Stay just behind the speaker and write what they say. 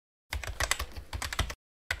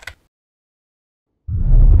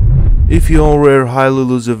If you own rare, highly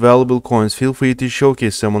elusive, valuable coins, feel free to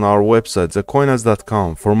showcase them on our website,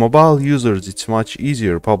 thecoinaz.com. For mobile users, it's much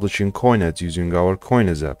easier publishing coin ads using our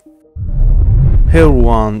COINaz app. Hey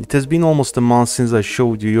everyone, it has been almost a month since I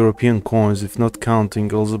showed you European coins, if not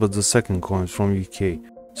counting Elizabeth II coins from UK.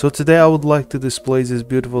 So today I would like to display these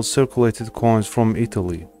beautiful circulated coins from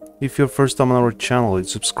Italy. If you're first time on our channel, hit the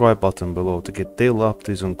subscribe button below to get daily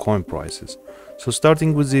updates on coin prices. So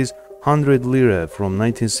starting with these 100 lire from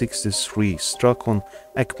 1963, struck on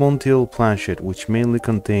Egmontial planchet, which mainly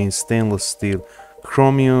contains stainless steel,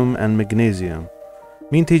 chromium and magnesium.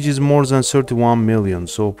 Mintage is more than 31 million,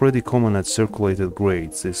 so pretty common at circulated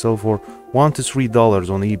grades. They sell for $1 to $3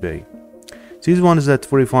 on eBay. This one is at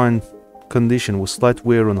very fine condition with slight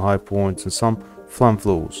wear on high points and some flam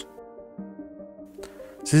flows.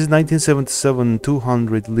 This is 1977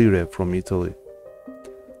 200 lire from Italy.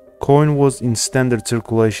 Coin was in standard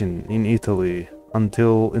circulation in Italy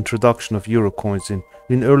until introduction of euro coins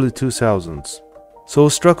in early 2000s. So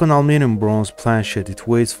struck on aluminum bronze planchet, it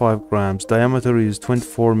weighs 5 grams, diameter is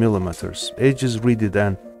 24 millimeters, edge is reeded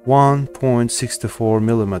and 1.64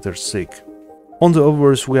 millimeters thick. On the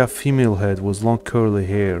obverse we have female head with long curly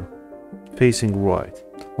hair, facing right.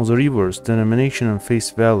 On the reverse, denomination and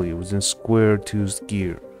face value is in square-toothed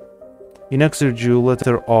gear. In exergy,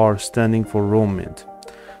 letter R standing for Rome Mint.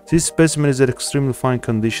 This specimen is at extremely fine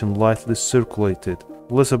condition, lightly circulated,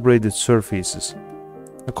 less abraded surfaces.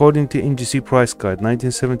 According to NGC price guide,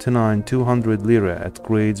 1979 200 lira at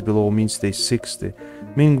grades below mean stage 60,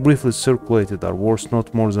 meaning briefly circulated, are worth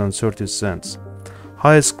not more than 30 cents.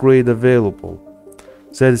 Highest grade available,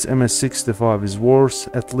 that is MS65, is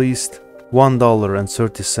worth at least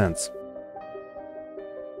 $1.30.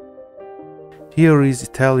 Here is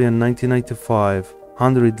Italian 1995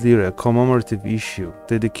 100 lira commemorative issue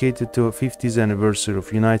dedicated to a 50th anniversary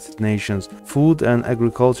of United Nations Food and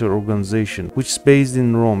Agriculture Organization, which is based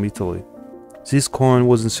in Rome, Italy. This coin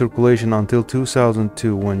was in circulation until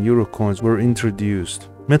 2002 when euro coins were introduced.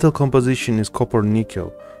 Metal composition is copper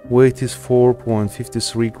nickel. Weight is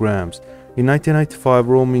 4.53 grams. In 1995,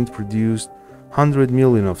 Rome Mint produced 100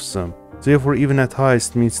 million of them. Therefore, even at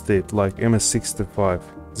highest mint state like MS65,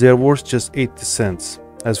 they are worth just 80 cents,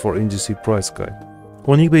 as for NGC price guide.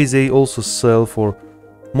 On eBay they also sell for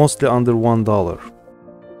mostly under $1.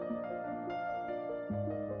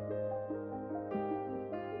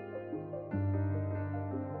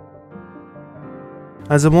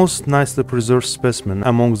 As the most nicely preserved specimen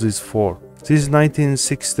among these four, this is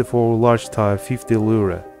 1964 large type 50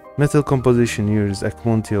 lire. Metal composition here is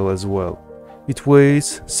Egmontial as well. It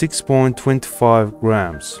weighs 6.25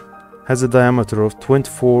 grams, has a diameter of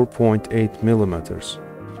 24.8 millimeters.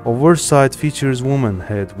 Obverse side features woman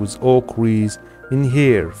head with oak wreath in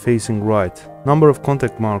hair facing right. Number of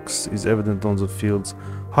contact marks is evident on the fields.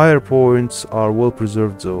 Higher points are well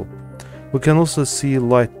preserved though. We can also see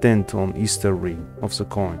light dent on Easter ring of the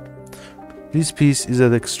coin. This piece is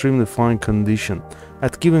at extremely fine condition.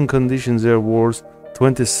 At given conditions they are worth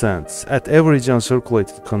 20 cents. At average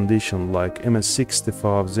uncirculated condition like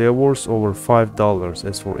MS65 they are worth over $5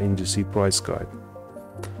 as for NGC price guide.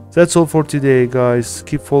 That's all for today guys.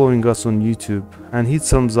 Keep following us on YouTube and hit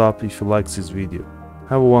thumbs up if you like this video.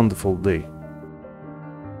 Have a wonderful day.